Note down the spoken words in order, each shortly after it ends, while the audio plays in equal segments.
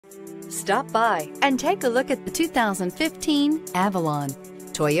Stop by and take a look at the 2015 Avalon.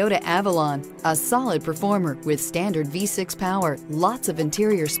 Toyota Avalon, a solid performer with standard V6 power, lots of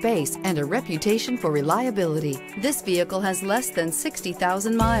interior space, and a reputation for reliability. This vehicle has less than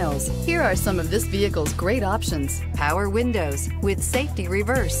 60,000 miles. Here are some of this vehicle's great options: power windows with safety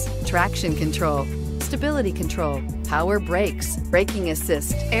reverse, traction control, stability control, power brakes, braking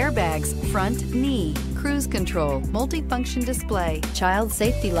assist, airbags, front knee, cruise control, multifunction display, child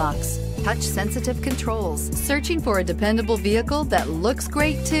safety locks, touch-sensitive controls. Searching for a dependable vehicle that looks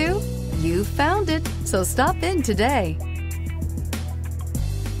great too? You found it, so stop in today.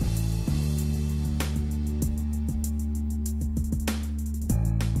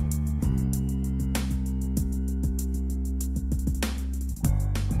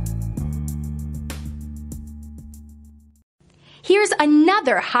 Here's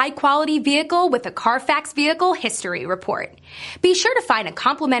another high-quality vehicle with a Carfax Vehicle History Report. Be sure to find a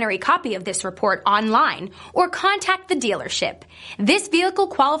complimentary copy of this report online or contact the dealership. This vehicle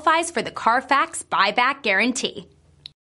qualifies for the Carfax Buyback Guarantee.